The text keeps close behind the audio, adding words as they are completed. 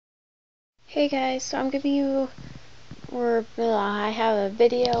Hey guys, so I'm giving you, I have a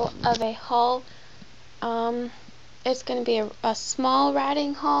video of a haul. It's going to be a small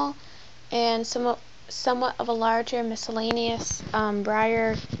riding haul and somewhat of a larger miscellaneous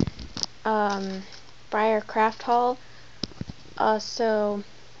Breyer craft haul. So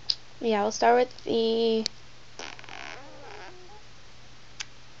yeah, we'll start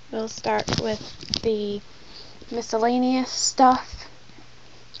with the miscellaneous stuff.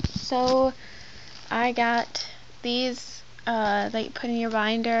 So I got these that you put in your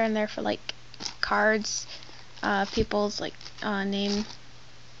binder, and they're for like cards, people's name,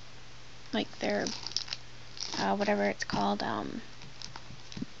 like their whatever it's called,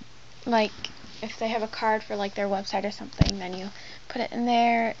 like if they have a card for like their website or something, then you put it in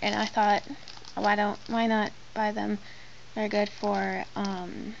there. And I thought, why not buy them? They're good for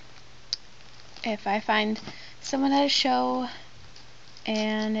if I find someone at a show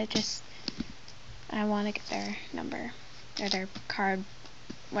and I want to get their number or their card,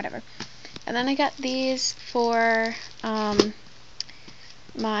 whatever. And then I got these for my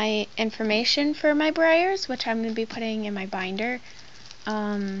information for my Breyers, which I'm going to be putting in my binder.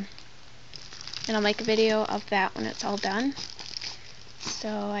 And I'll make a video of that when it's all done. So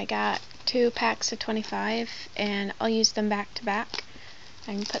I got 2 packs of 25, and I'll use them back to back.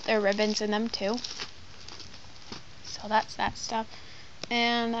 I can put their ribbons in them too. So that's that stuff.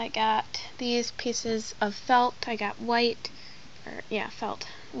 And I got these pieces of felt. I got felt.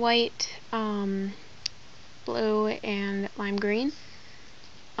 White, blue, and lime green.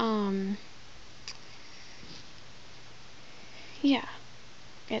 Yeah.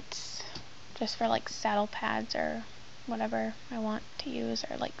 It's just for like saddle pads or whatever I want to use,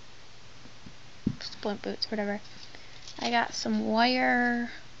 or like splint boots, whatever. I got some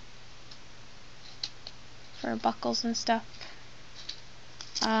wire for buckles and stuff.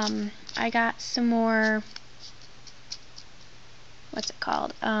 I got some more, what's it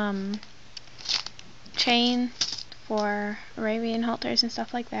called, chain for Arabian halters and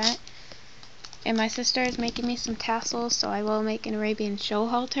stuff like that. And my sister is making me some tassels, so I will make an Arabian show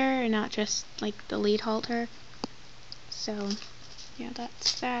halter and not just like the lead halter. So yeah,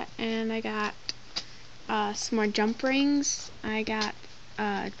 that's that. And I got some more jump rings. I got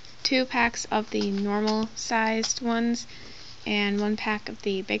 2 packs of the normal sized ones and 1 pack of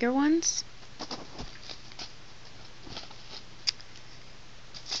the bigger ones.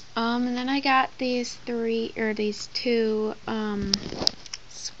 And then I got these 2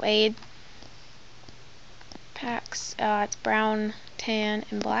 suede packs. It's brown, tan,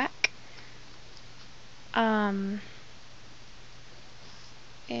 and black. And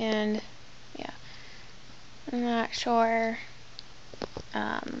yeah, I'm not sure.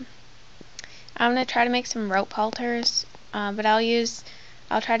 I'm gonna try to make some rope halters, but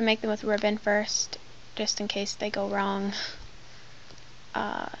I'll try to make them with ribbon first, just in case they go wrong.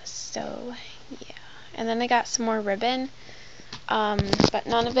 So yeah, and then I got some more ribbon, but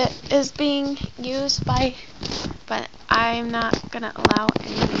none of it is being used but I'm not gonna allow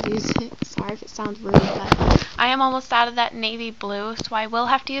anyone to use it. Sorry if it sounds rude, but I am almost out of that navy blue, so I will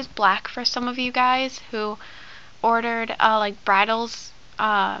have to use black for some of you guys who ordered like bridles,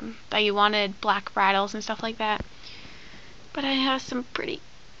 that you wanted black bridles and stuff like that. But I have some pretty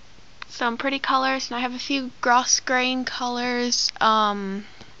colors, and I have a few gross grain colors.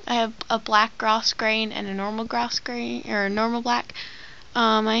 I have a black gross grain and a normal gross grain, or a normal black.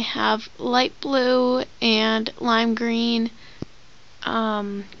 I have light blue and lime green,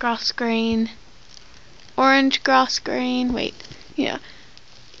 gross grain, orange gross grain,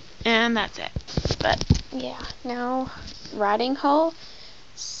 and that's it. But yeah, now riding haul.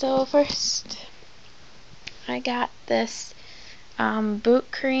 So first I got this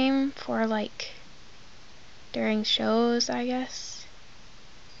boot cream for like during shows, I guess.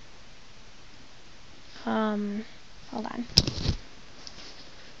 Hold on.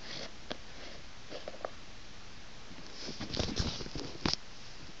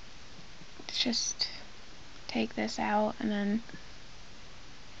 Just take this out, and then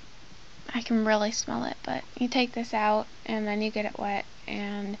I can really smell it, but you take this out and then you get it wet,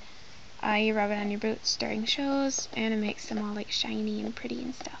 and you rub it on your boots during shows, and it makes them all like shiny and pretty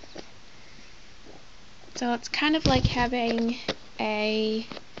and stuff. So it's kind of like having a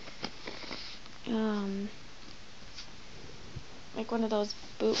like one of those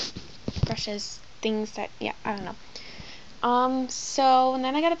boot brushes things that, yeah, I don't know. So, and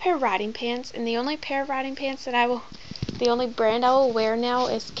then I got a pair of riding pants, and the only pair of riding pants that the only brand I will wear now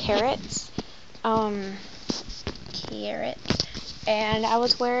is Carrots. Carrots. And I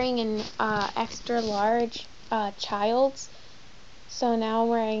was wearing an extra large child's, So now I'm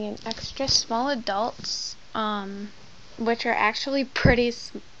wearing an extra small adults, which are actually pretty,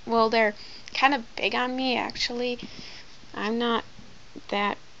 well, they're kind of big on me, actually. I'm not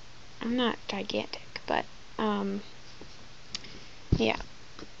gigantic, but, yeah.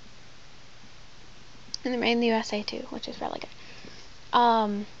 And they're made in the USA too, which is really good.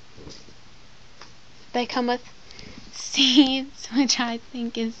 They come with seeds, which I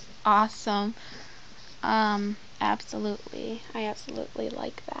think is awesome. Absolutely. I absolutely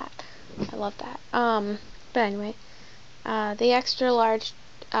like that. I love that. But anyway, the extra large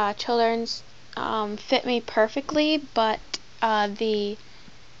children's fit me perfectly, but the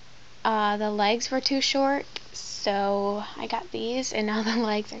legs were too short, so I got these, and now the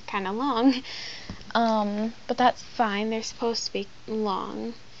legs are kind of long. But that's fine. They're supposed to be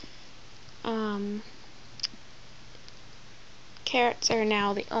long. Carrots are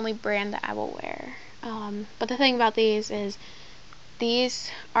now the only brand that I will wear. But the thing about these is these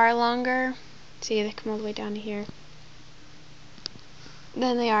are longer. See, they come all the way down to here.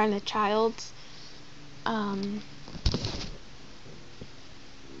 Than they are in the child's.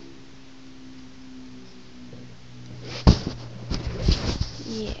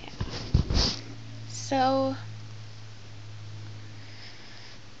 Yeah. So,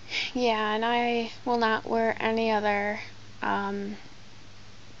 yeah, and I will not wear any other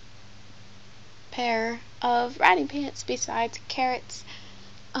pair of riding pants besides carrots.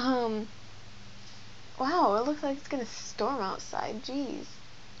 Wow, it looks like it's gonna storm outside. Jeez.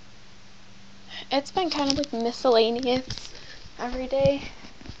 It's been kind of like miscellaneous every day.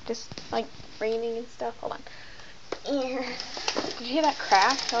 Just like raining and stuff. Hold on. Did you hear that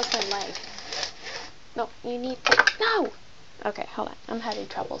crack? That was my leg. No, you need to. No! Okay, hold on. I'm having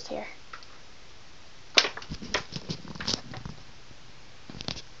troubles here.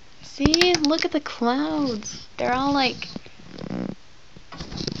 See? Look at the clouds. They're all like.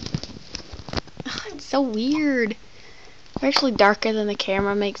 Oh, it's so weird. They're actually darker than the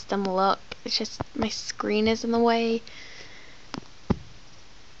camera makes them look. It's just my screen is in the way.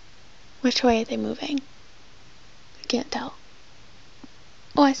 Which way are they moving? I can't tell.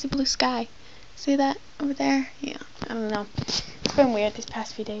 Oh, I see blue sky. See that over there? Yeah, I don't know. It's been weird these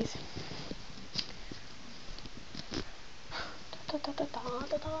past few days.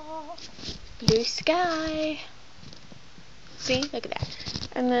 Blue sky. See? Look at that.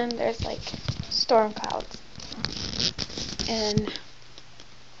 And then there's like storm clouds. And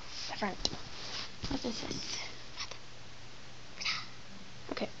the front. What is this?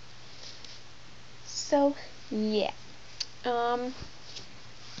 Okay. So, yeah.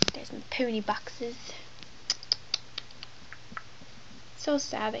 There's some pony boxes. So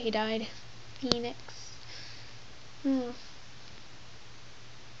sad that he died. Phoenix.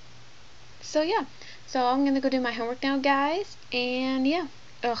 So yeah. So I'm gonna go do my homework now, guys. And yeah.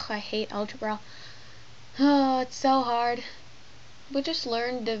 Ugh, I hate algebra. Oh, it's so hard. We just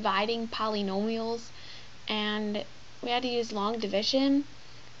learned dividing polynomials, and we had to use long division,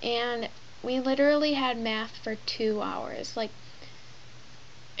 and we literally had math for 2 hours. Like,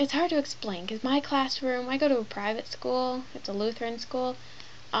 it's hard to explain, because my classroom, I go to a private school, it's a Lutheran school,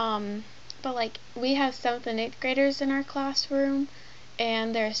 but like, we have 7th and 8th graders in our classroom,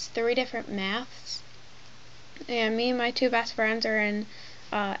 and there's 3 different maths, and me and my 2 best friends are in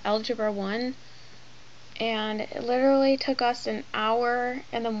Algebra 1, and it literally took us an hour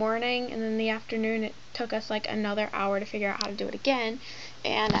in the morning, and then in the afternoon it took us like another hour to figure out how to do it again.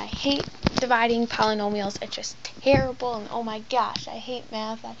 And I hate dividing polynomials. It's just terrible, and oh my gosh, I hate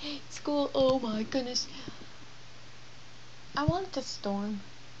math. I hate school. Oh my goodness. I want it to storm.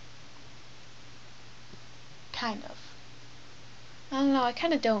 Kind of. I don't know, I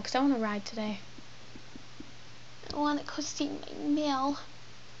kind of don't, because I want to ride today. I want to go see my mail.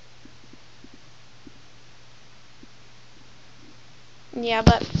 Yeah,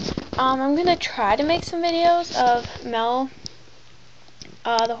 but I'm gonna try to make some videos of Mel,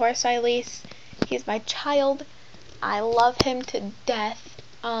 the horse I lease. He's my child. I love him to death.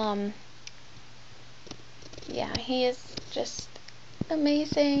 Yeah, he is just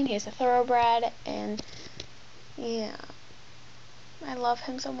amazing. He's a thoroughbred, and yeah, I love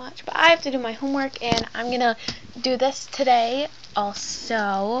him so much. But I have to do my homework, and I'm gonna do this today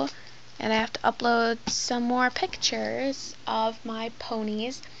also. And I have to upload some more pictures of my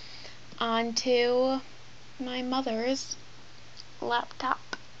ponies onto my mother's laptop.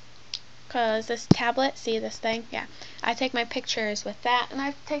 Because this tablet, see this thing? Yeah. I take my pictures with that, and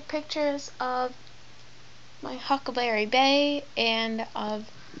I take pictures of my Huckleberry Bay and of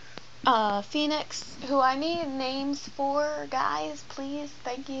Phoenix, who I need names for, guys, please.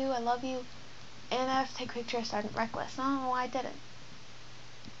 Thank you. I love you. And I have to take pictures of Sergeant Reckless. I don't know why I didn't.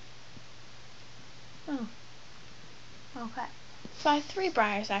 Okay. So I have 3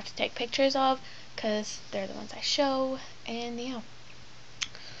 Breyers I have to take pictures of, because they're the ones I show, and yeah.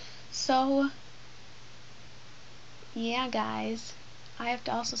 So, yeah guys, I have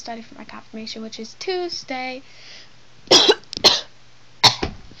to also study for my confirmation, which is Tuesday.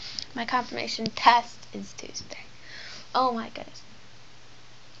 My confirmation test is Tuesday. Oh my goodness.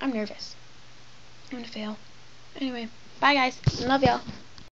 I'm nervous. I'm gonna fail. Anyway, bye guys. Love y'all.